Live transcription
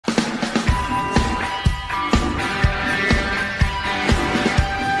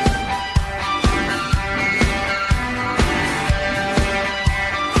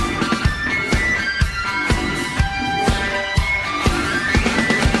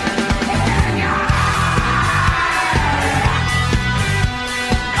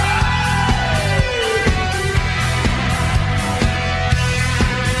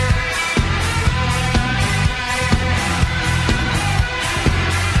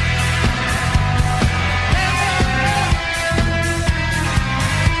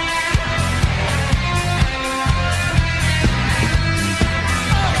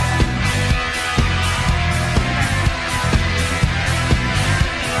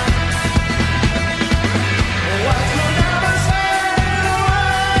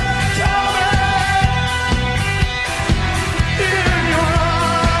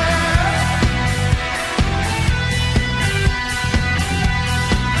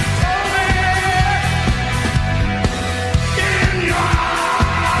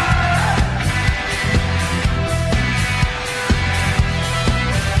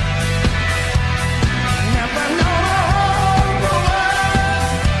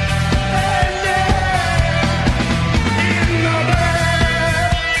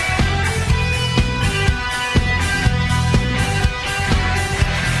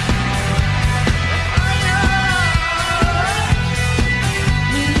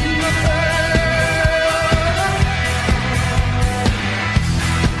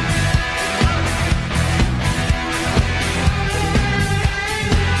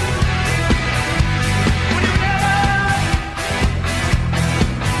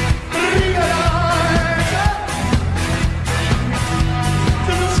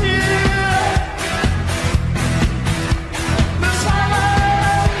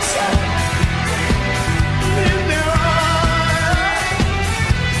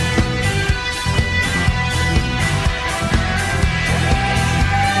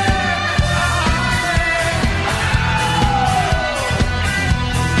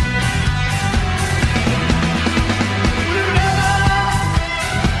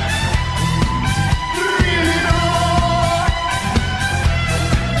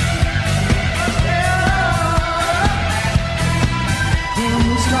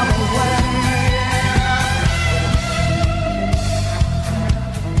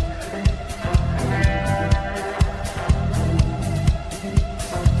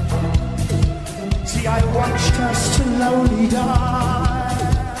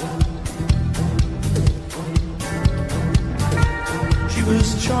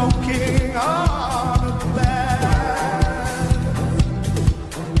choking on a bed,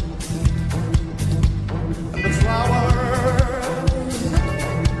 and the flowers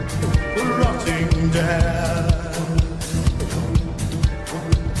rotting dead,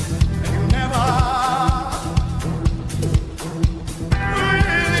 and you never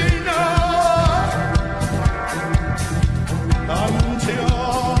really know until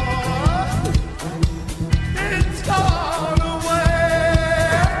it's gone away,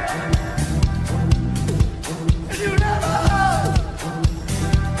 and you never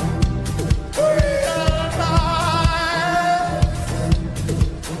realize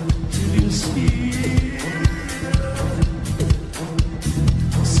till you see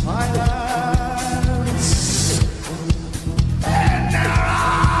the silence in their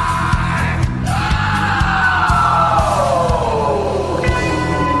eyes.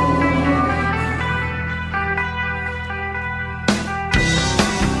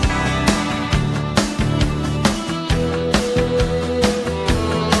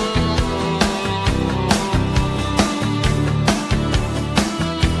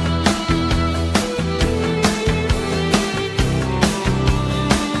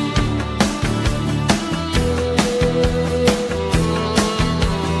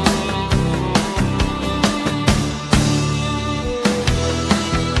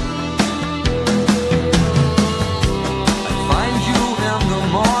 Find you in the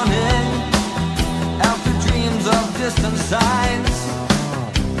morning after dreams of distant signs.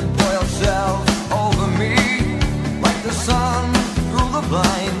 Pour yourself over me like the sun through the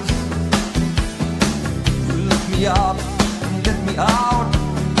blinds. You lift me up and get me out,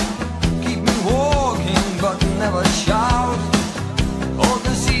 keep me walking but never shout. Hold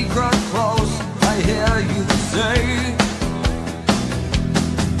the secret close, I hear you say.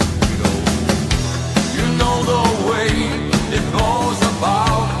 You know the way it goes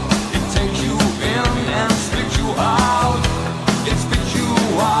about. It takes you in and spits you out. It spits you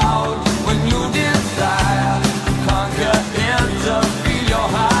out when you desire. Can't get in to feel your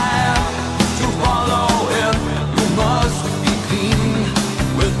high. To follow it, you must be clean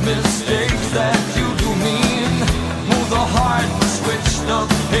with mistakes that you do mean. Move the heart, switch the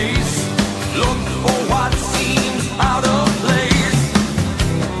pace. Look for what seems out of place.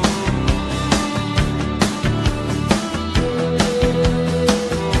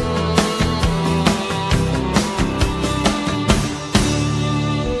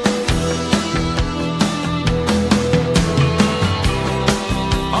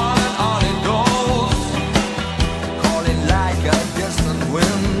 On it goes, caught it like a distant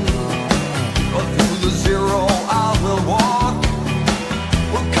wind. But through the zero I will walk.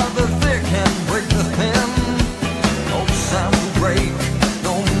 We'll cut the thick and break the thin. No sound to break,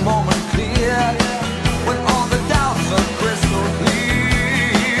 no moment clear. When all the doubts are crystal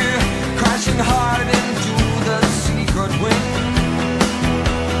clear, crashing hard into the secret wind.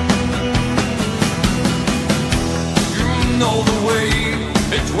 You know the way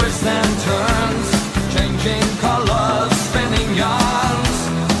it twists and turns, changing colors, spinning yarns.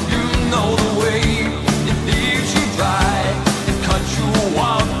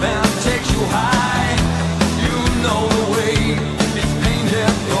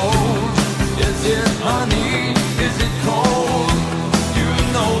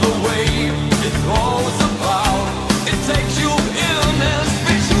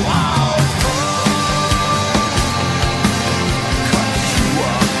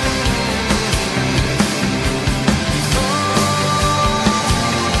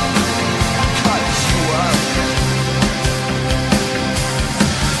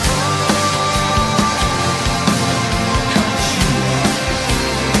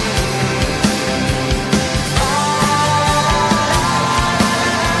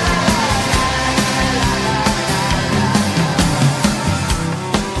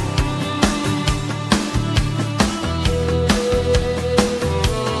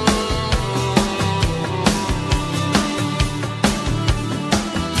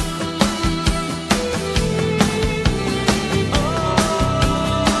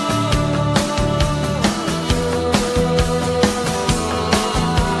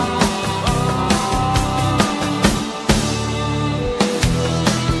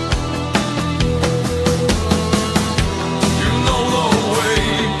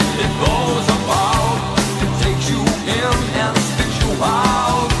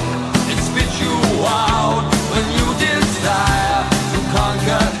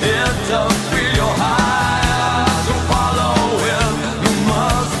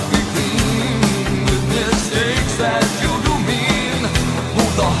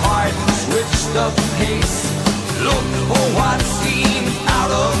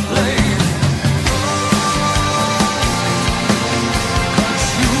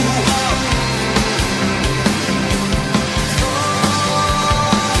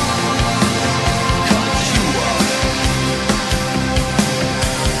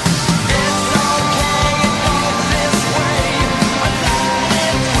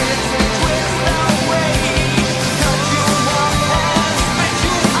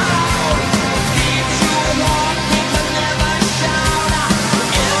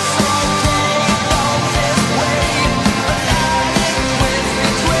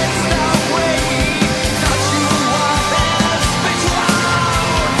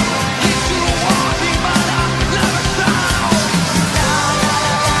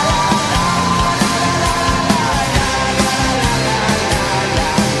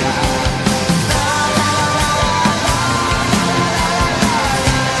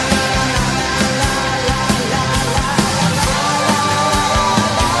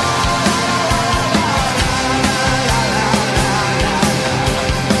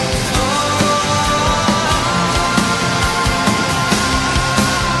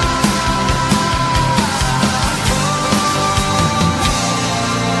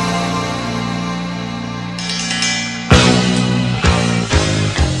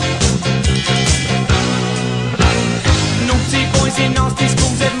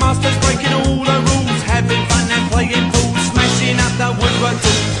 were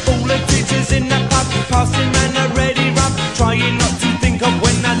two. All the teachers in that pub, passing round a ready rub, trying not to think of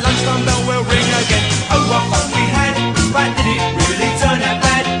when that lunchtime bell will ring again. Oh, what fun we had, but did it really turn out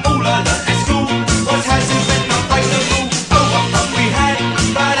bad? All I learnt at school was how to bend not break the rule. Oh, what fun we had,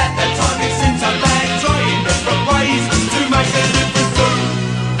 but at that time it seemed so bad, trying different ways to make a difference too.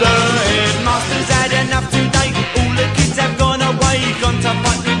 The headmaster's had enough today, all the kids have gone away, gone to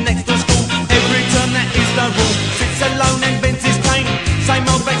fight with next to school. Every term that is the rule, sits alone and bends his cane, same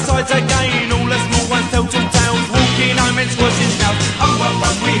old backsides again, all the small ones tell two tales, walking home and squashing snails. Oh, what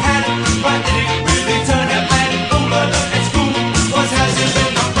fun we had, but did it really turn out bad? All I learnt at school was how to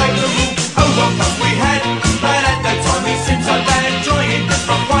bend not break the rule. Oh, what fun we had, but at that time it seemed so bad, trying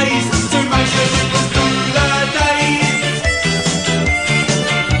different ways to make a difference through the days.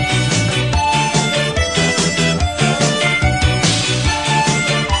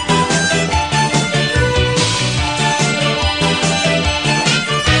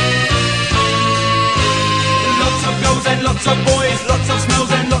 Lots of girls and lots of boys, lots of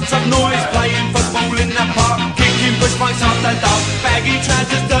smells and lots of noise, playing football in the park, kicking push bikes after dark, baggy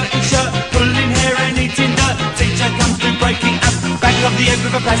trousers, dirty shirt, pulling hair and eating dirt. Teacher comes to breaking up, back of the egg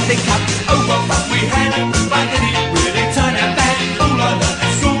with a plastic cup. Oh, what fun we had, but did it really turn out bad? All I learnt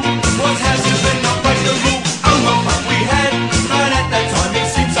at school was how to bend not break the rule. Oh, what fun we had, but at that time it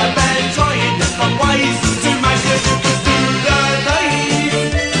seemed so bad, trying different ways to make a difference through the days.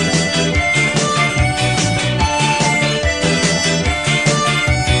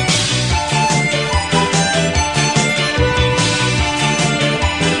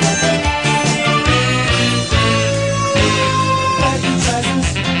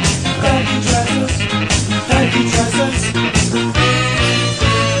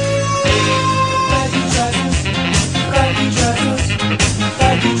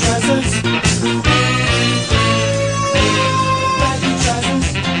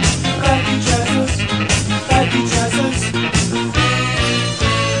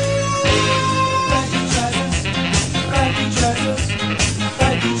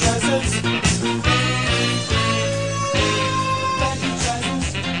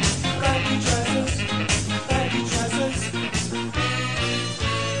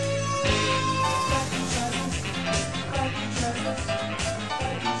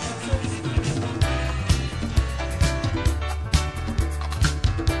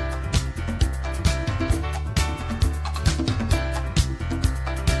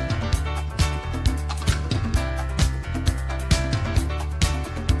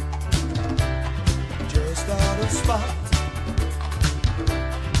 Just out of spot,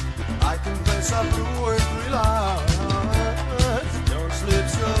 I confess I blew and three lines. Don't slip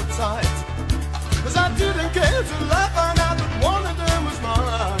so tight, 'cause I didn't care to laugh. I out that one of them was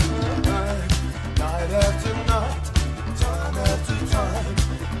mine. Night after night, time after time,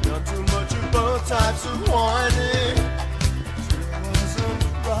 done too much of both types of whining. Still wasn't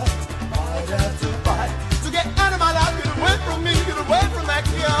right. I'd have to fight to get out of my life, get away from me, get away from that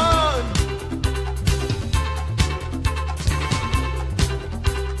gun.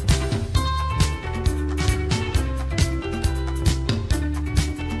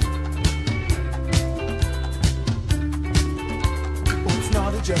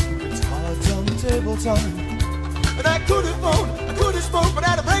 It's hard on the table time, and I could have phoned, I could have spoke, but I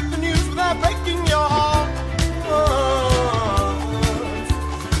had to break the news without breaking your heart.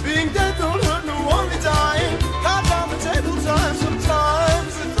 Being dead don't hurt, no, only dying. Cards on the table time,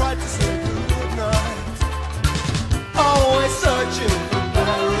 sometimes it's right to say good night. Always searching for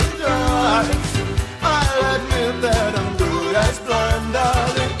paradise. I'll admit that I'm good as blind,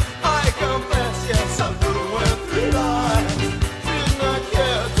 darling. I confess, yes, I'm through with three lies.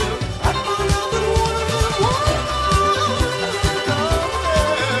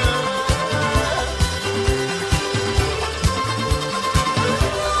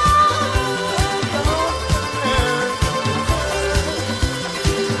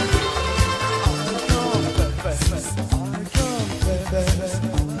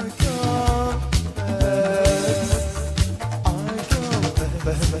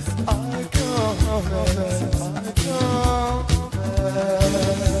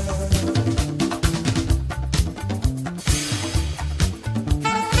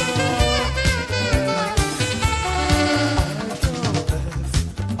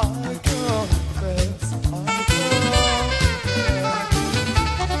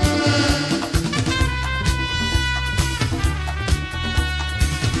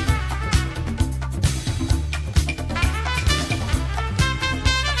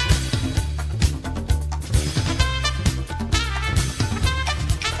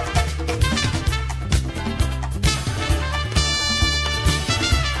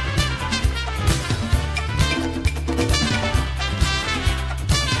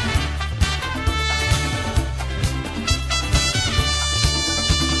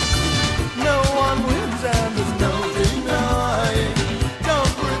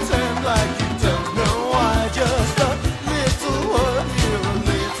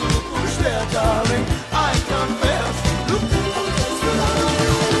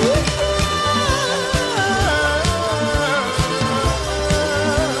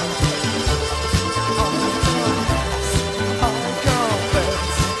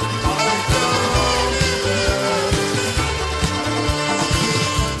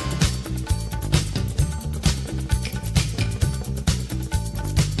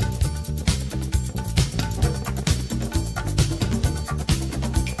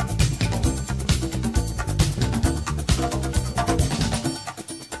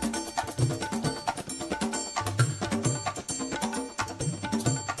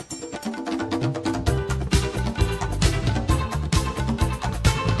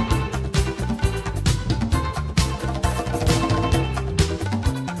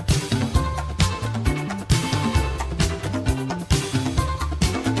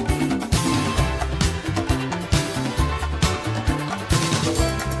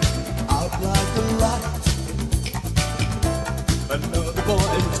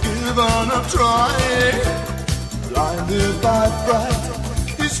 I'm trying. Blinded by fright,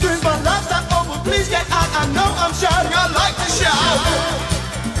 he screams my life's not over, please get out. I know I'm shouting, I like to shout.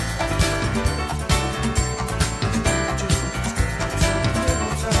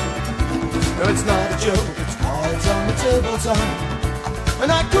 No, it's not a joke, it's cards on the table time.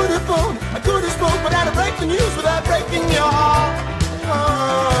 And I could have phoned, I could have spoke, but I'd have break the news without breaking your heart.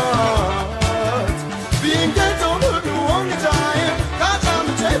 Being dead don't hurt me one time. Cards on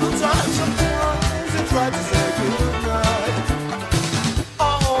the table time. Sometimes I try to say goodnight.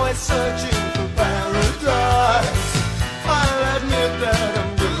 Always searching for paradise. I'll admit that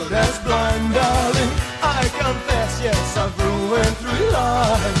I'm good as blind, darling. I confess, yes, I've ruined 3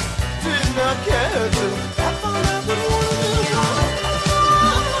 lives. Did not care to. I found out what one of them was.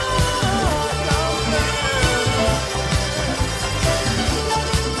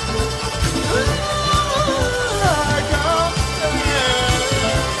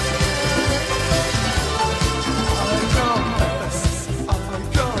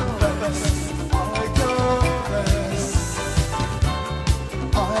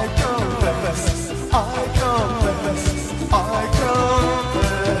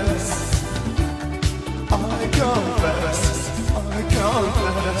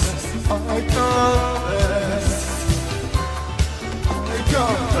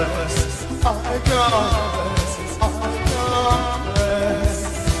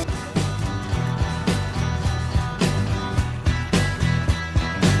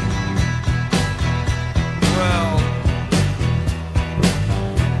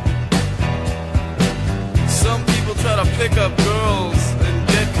 Pick up girls and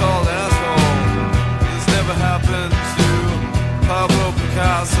get called asshole. This never happened to Pablo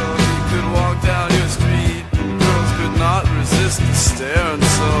Picasso. He could walk down your street and girls could not resist the stare. And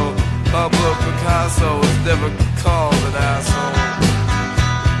so Pablo Picasso was never called an asshole.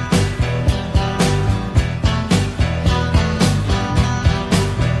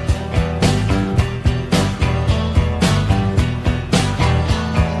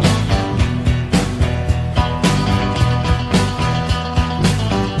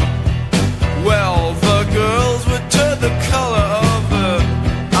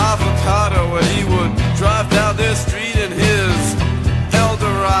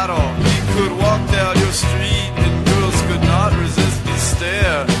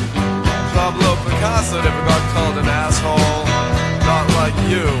 Picasso never got called an asshole, not like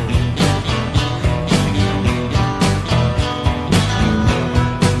you.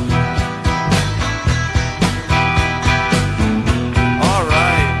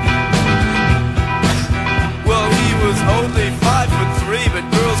 Alright. Well, he was only 5'3", but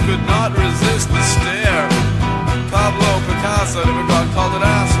girls could not resist the stare. Pablo Picasso never got called an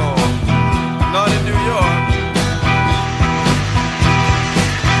asshole, not in New York.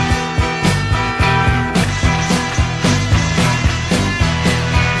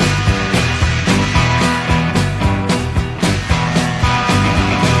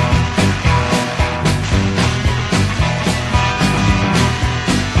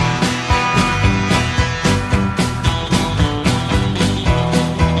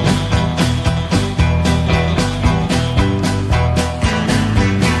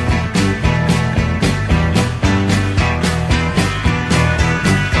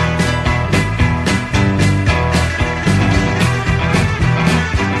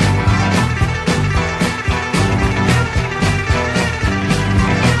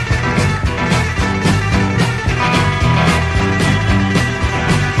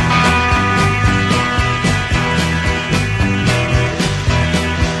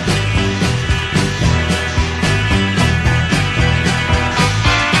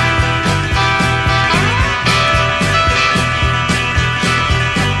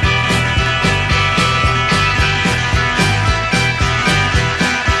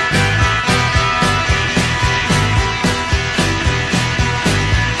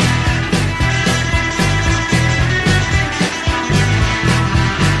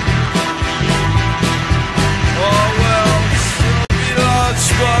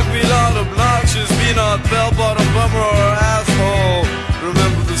 Bell-bottom bummer or asshole.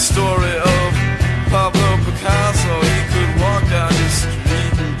 Remember the story of Pablo Picasso. He could walk down your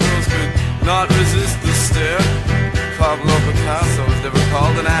street and girls could not resist the stare. Pablo Picasso was never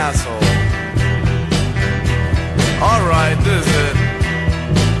called an asshole. Alright, this is it.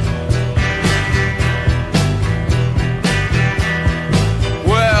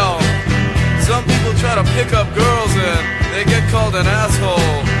 Well, some people try to pick up girls and they get called an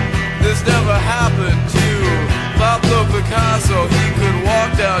asshole. This never happened to Pablo Picasso. He could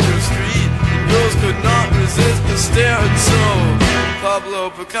walk down your street and girls could not resist the stare. And so Pablo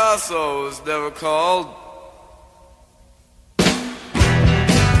Picasso was never called.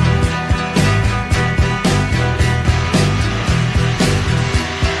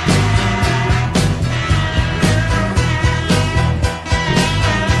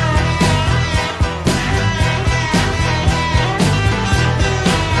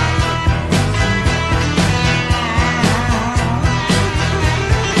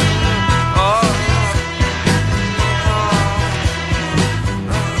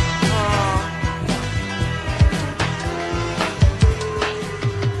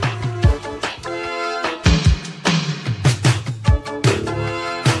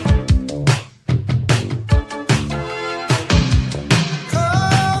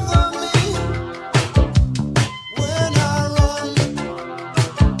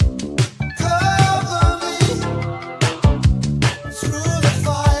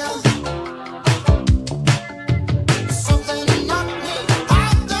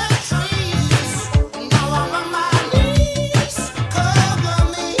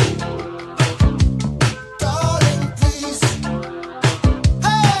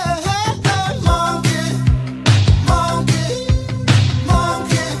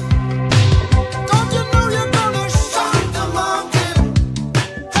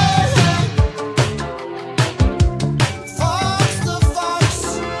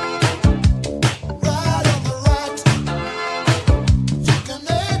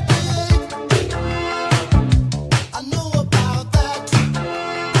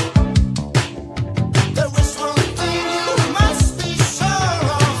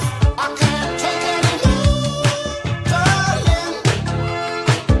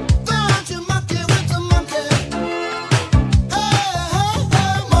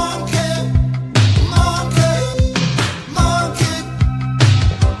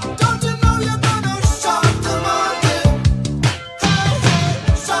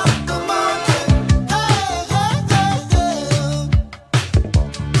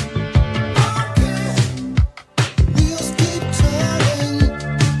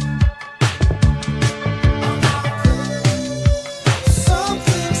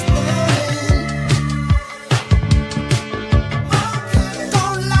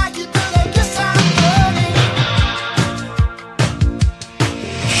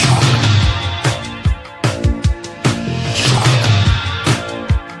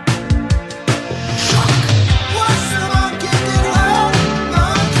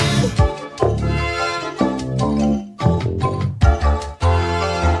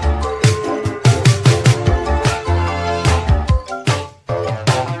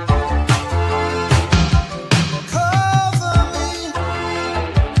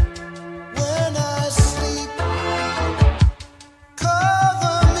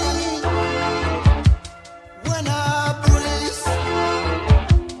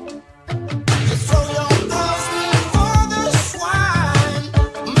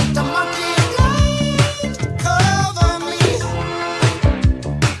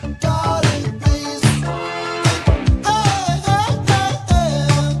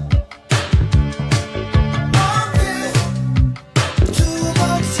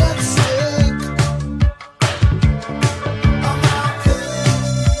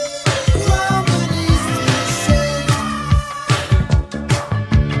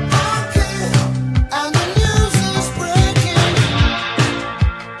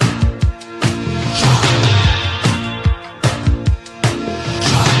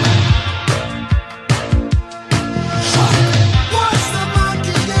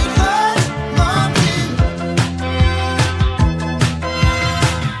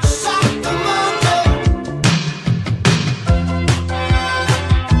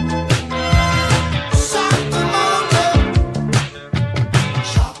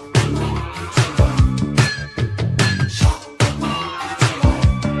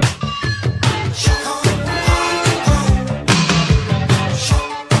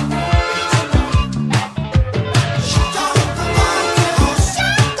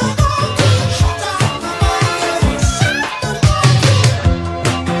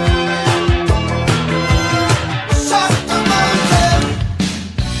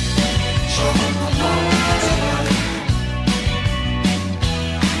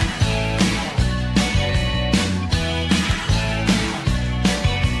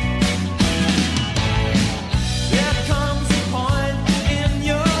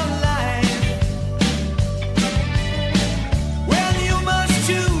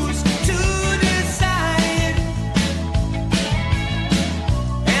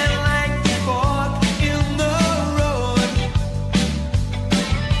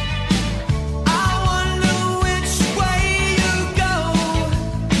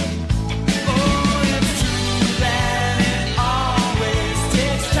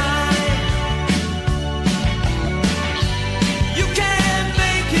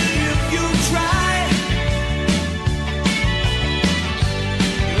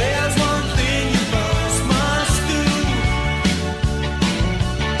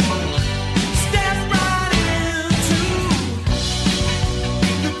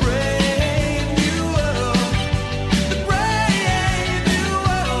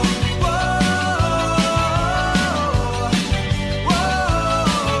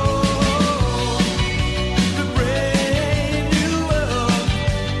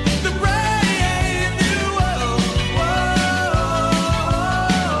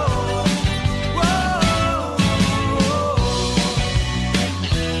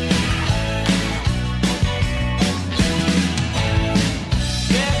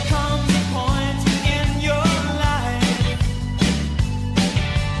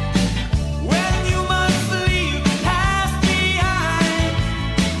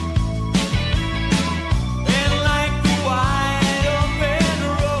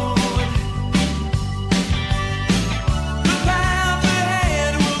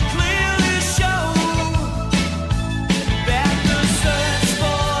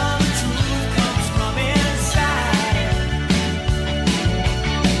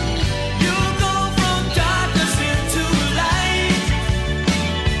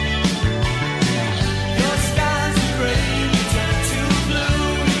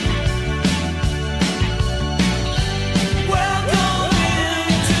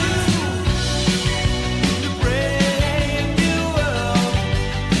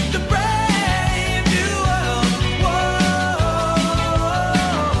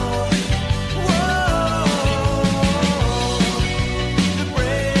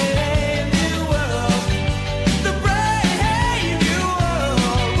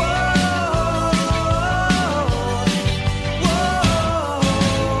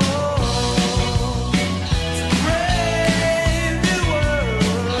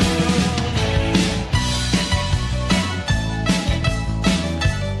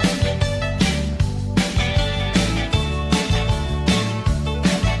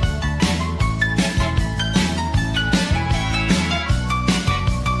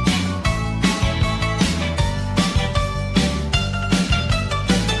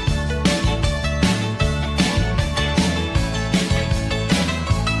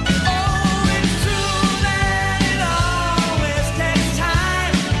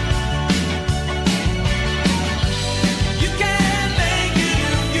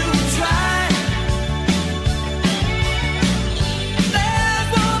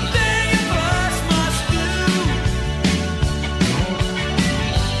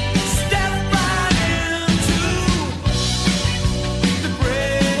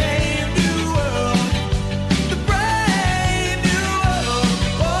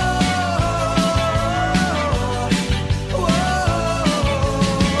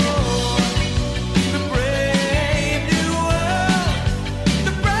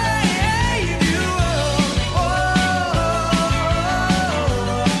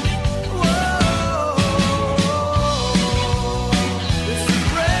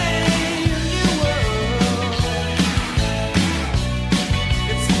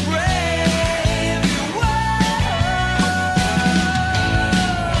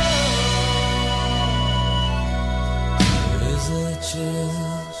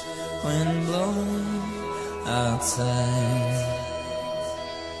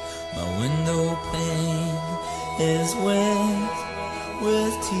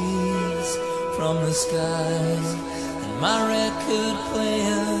 with tears from the sky, and my record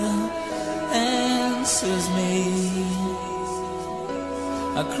player answers me,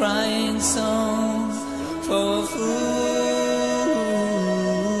 a crying song for a fool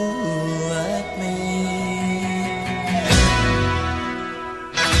like me.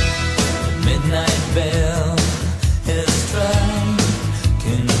 The midnight bell is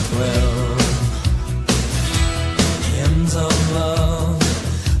striking 12. Hymns of love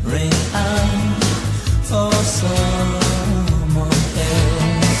ring out for someone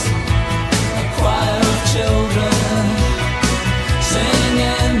else. A choir of children sing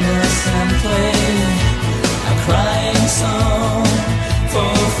innocently, a crying song for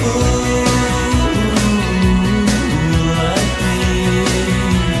a fool like me.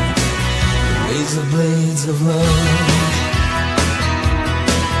 Razor blades of love,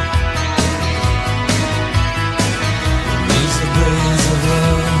 razor blades of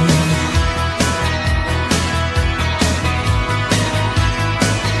love.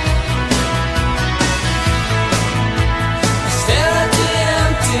 I stare at the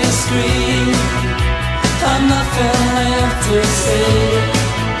empty screen, I've nothing left to say.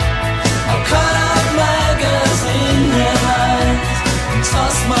 I'll cut out magazine headlines and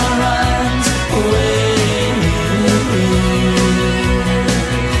toss my rhymes away.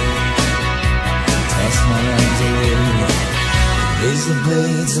 Toss my rhymes away. Razor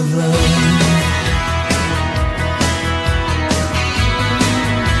blades of love.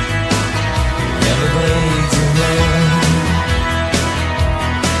 Razor blades of love.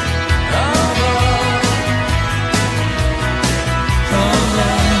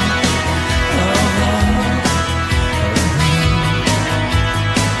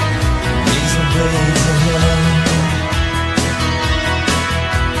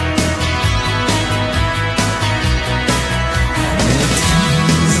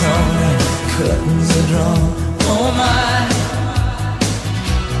 Curtains are drawn, oh my,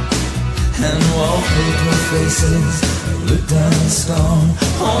 and wallpaper faces look down and scorn,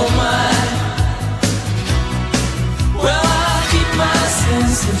 oh my. Well, I'll keep my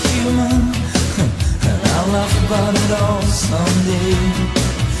sense of humor, and I'll laugh about it all someday.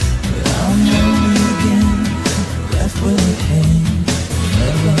 But I'll know me again, left with a pain, will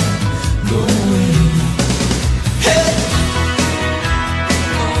never go away. Hey!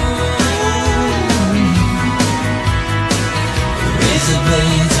 Razor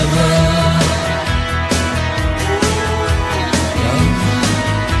blades of love,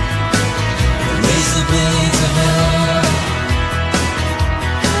 razor blades of love,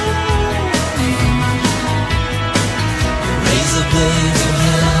 razor blades of love.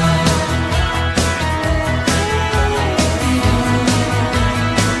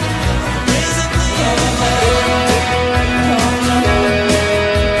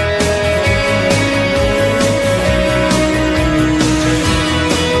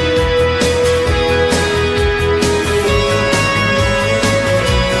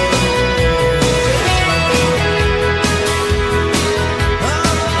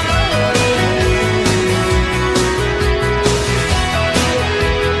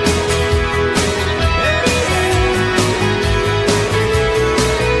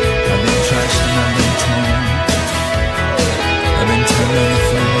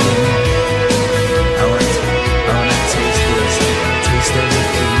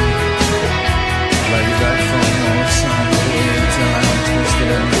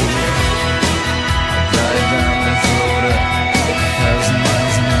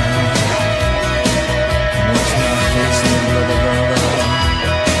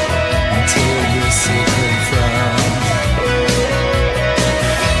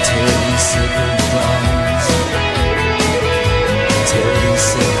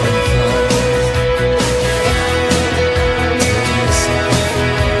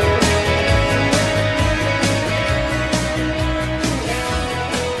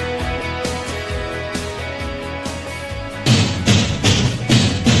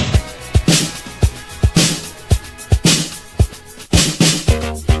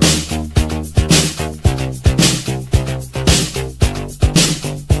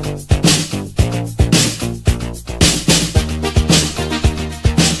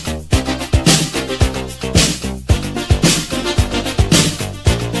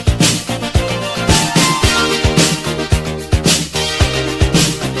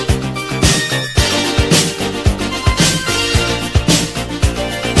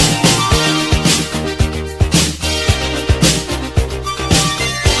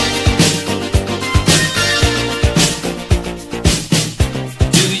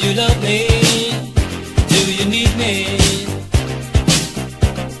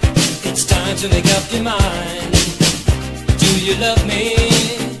 time to make up your mind. Do you love me?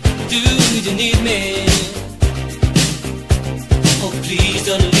 Do you need me? Oh, please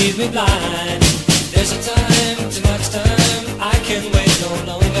don't leave me blind. There's a time, too much time, I can't wait no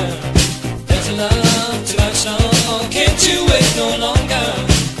longer. There's a love, too much love, can't you wait no longer?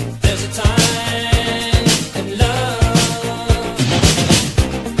 There's a time and love.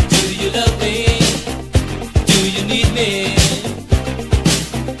 Do you love me? Do you need me?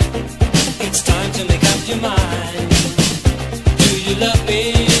 It's time to make up your mind. Do you love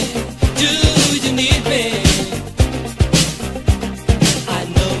me? Do you need me? I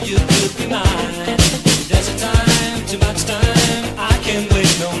know you could be mine. There's a time, too much time, I can't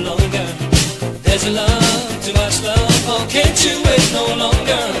wait no longer. There's a love, too much love, oh can't you wait no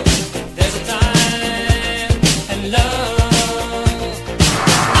longer? There's a time and love.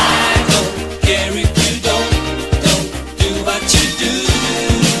 I don't care if you don't do what you do.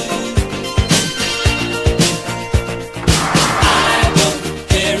 I don't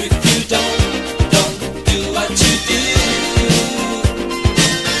care if you don't do what you do.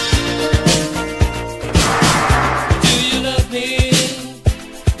 Do you love me?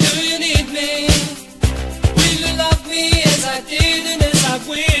 Do you need me?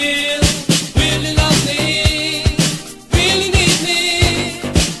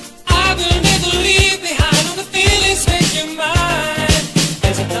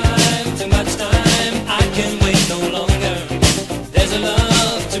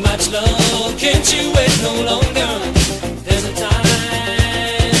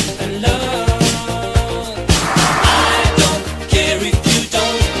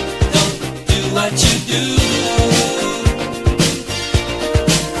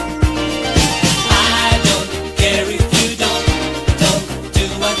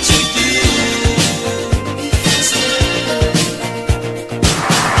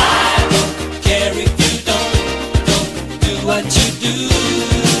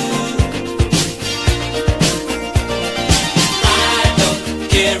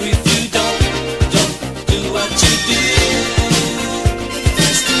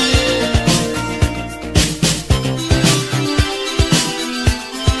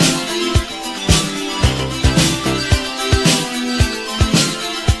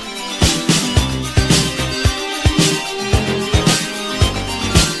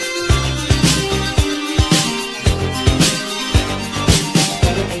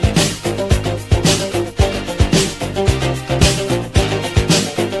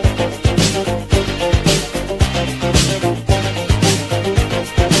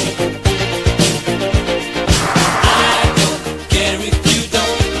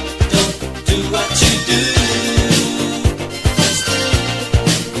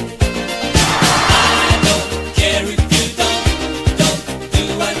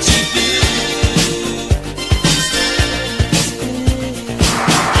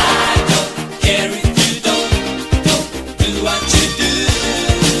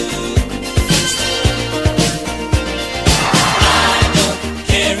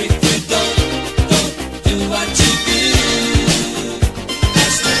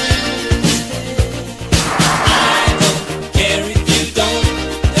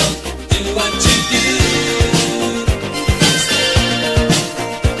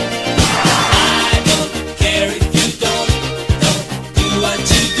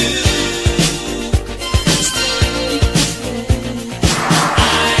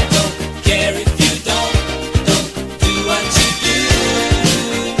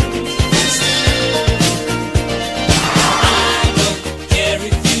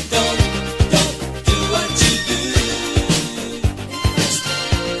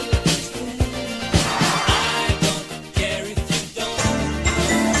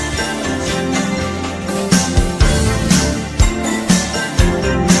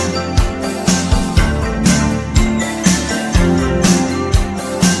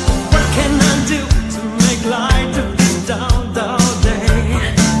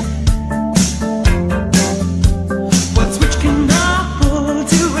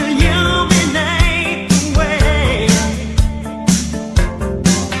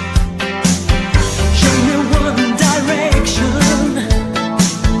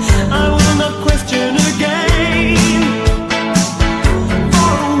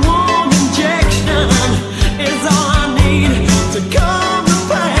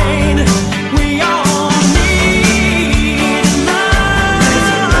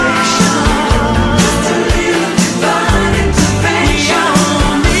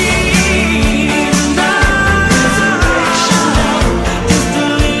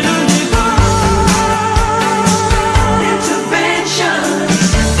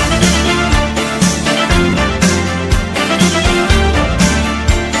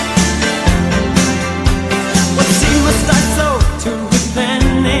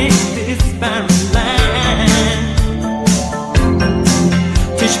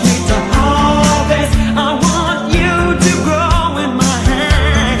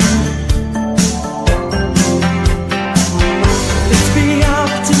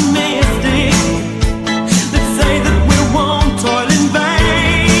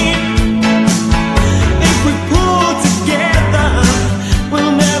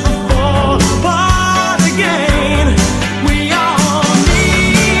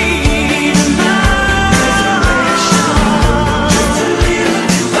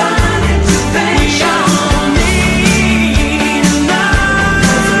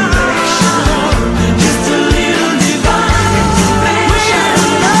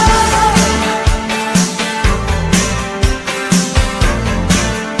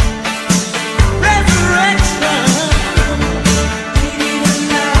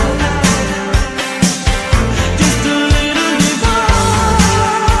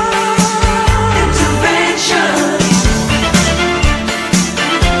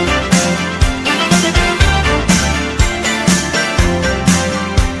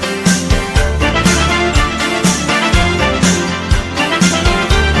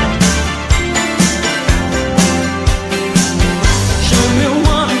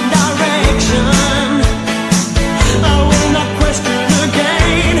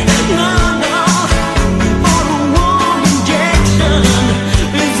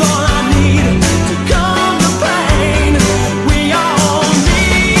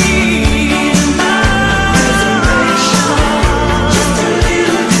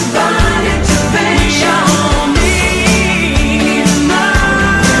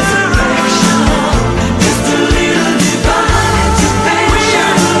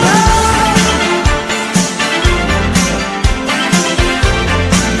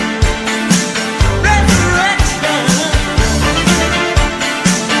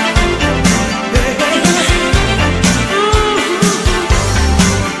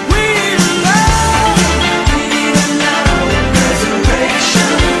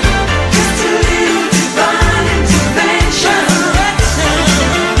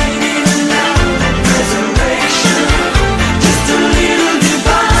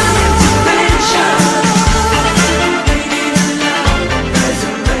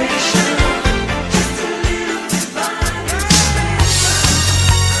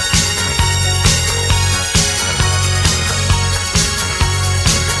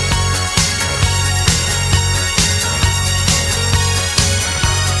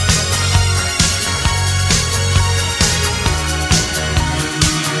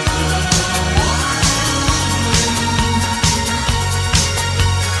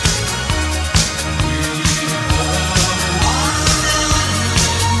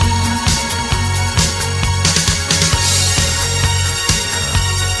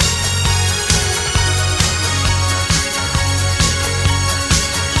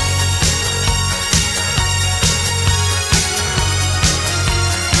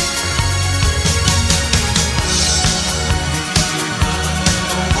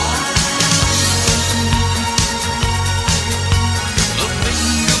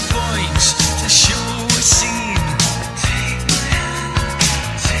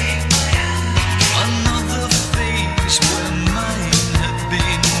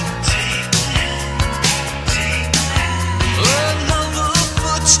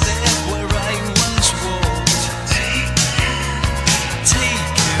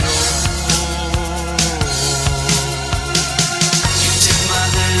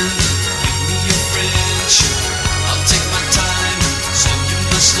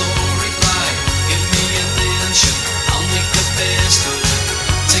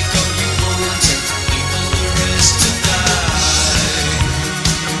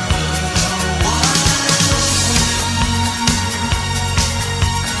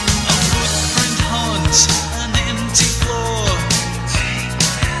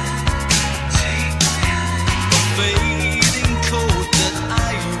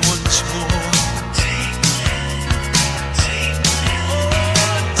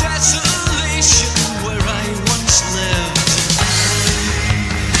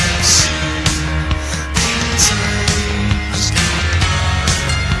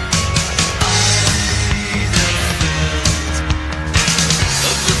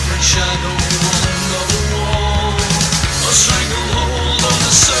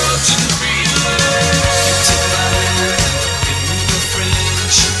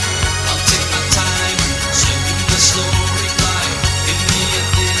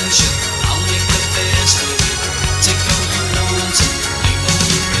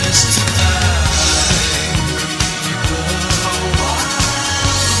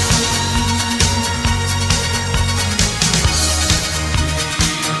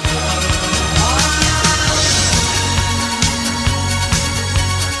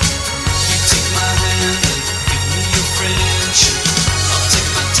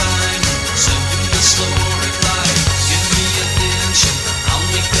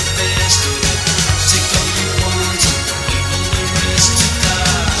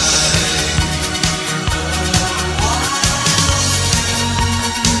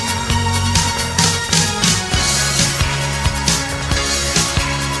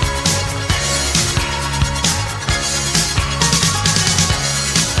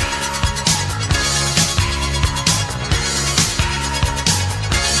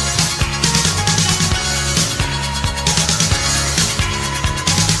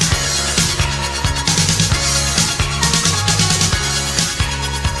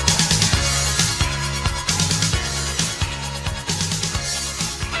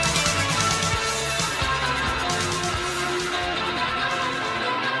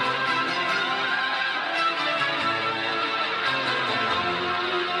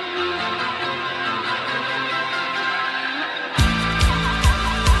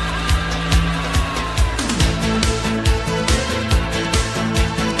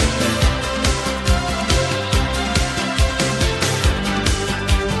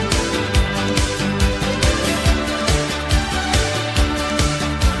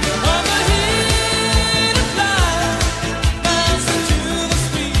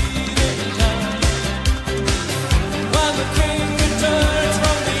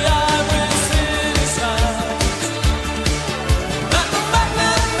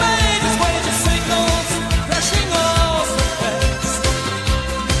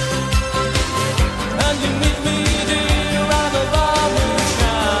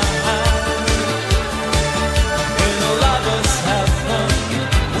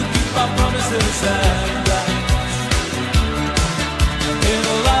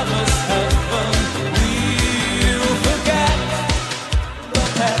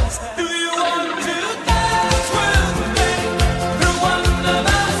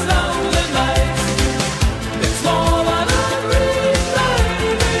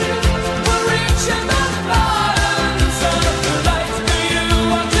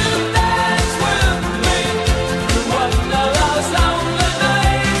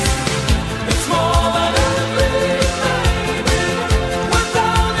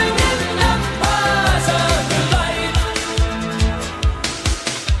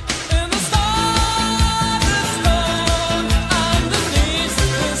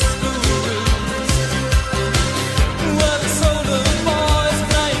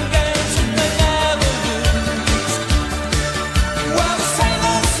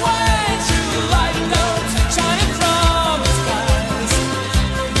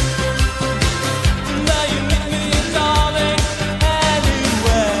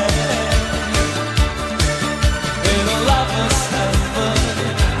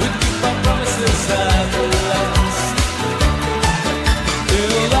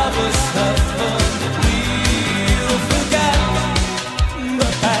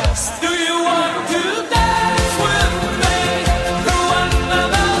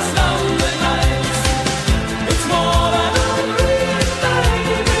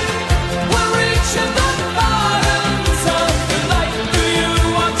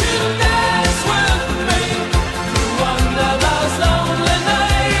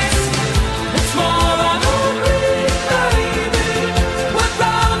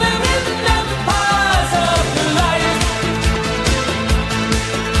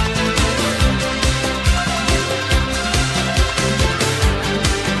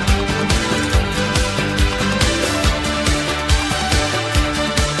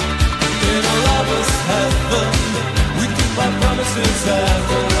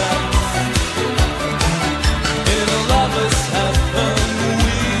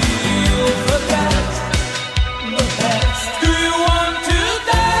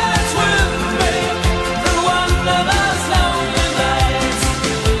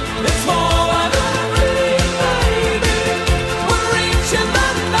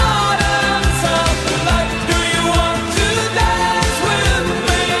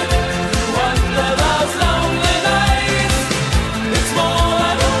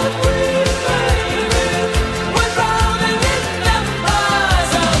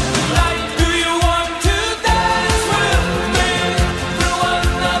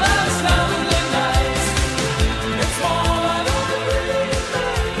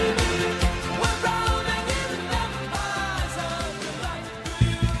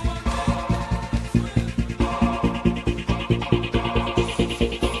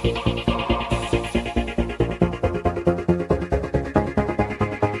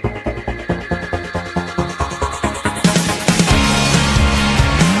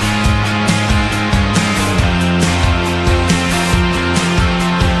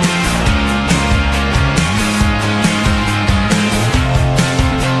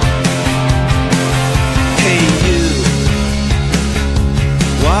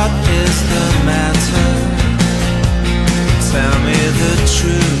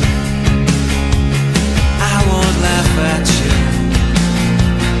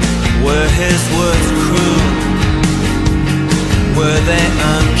 his words cruel? Were they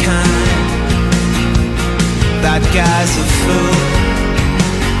unkind? That guy's a fool.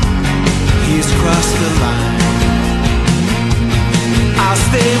 He's crossed the line. I'll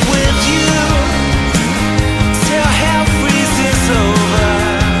stay with you till hell freezes over.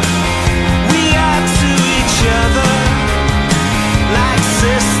 We are to each other like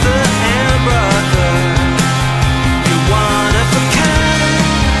sister and brother. You're one of a kind,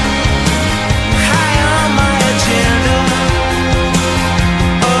 high on my agenda.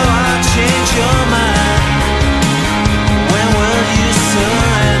 Oh, I'll change your mind. When will you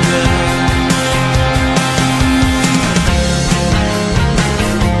surrender?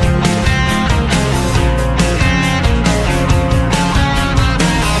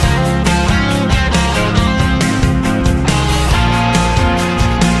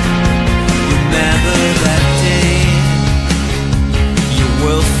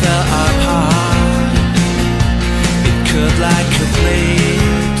 Like a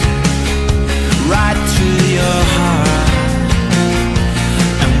blade right to your heart.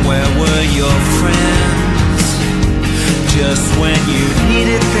 And where were your friends just when you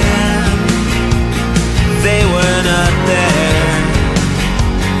needed them? They were not there.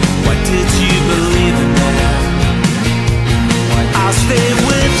 Why did you believe in them? I'll stay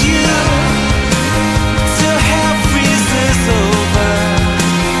with you till hell freezes over.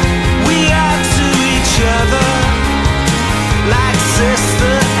 We are to each other like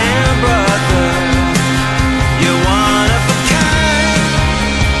sister and brother. You're one of a kind,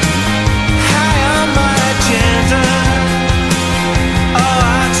 high on my agenda. Oh,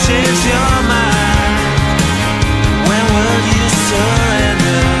 I'll change your mind. When will you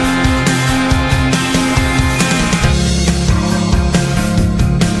surrender?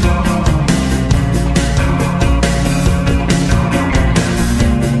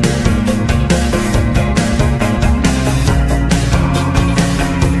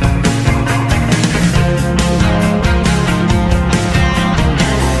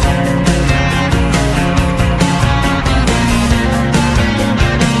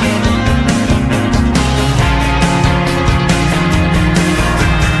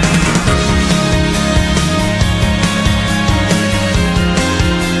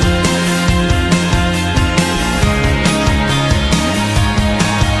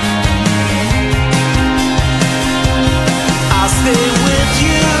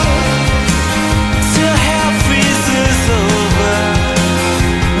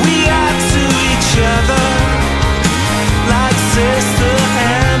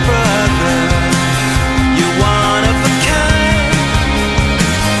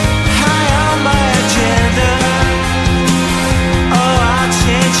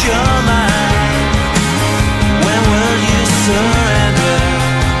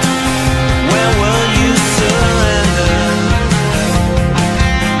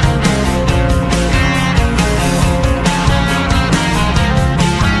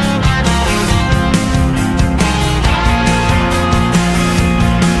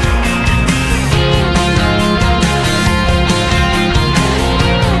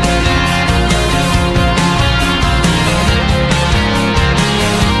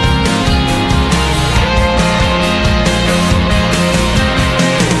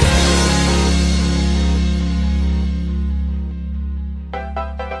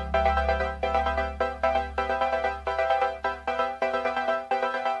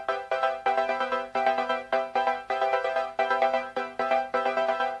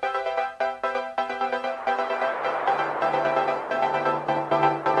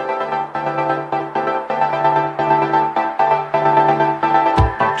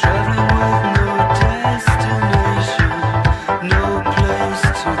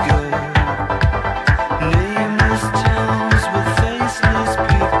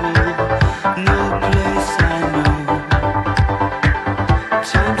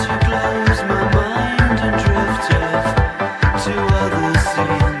 Time to close my mind and drift off to other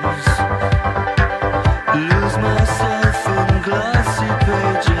scenes.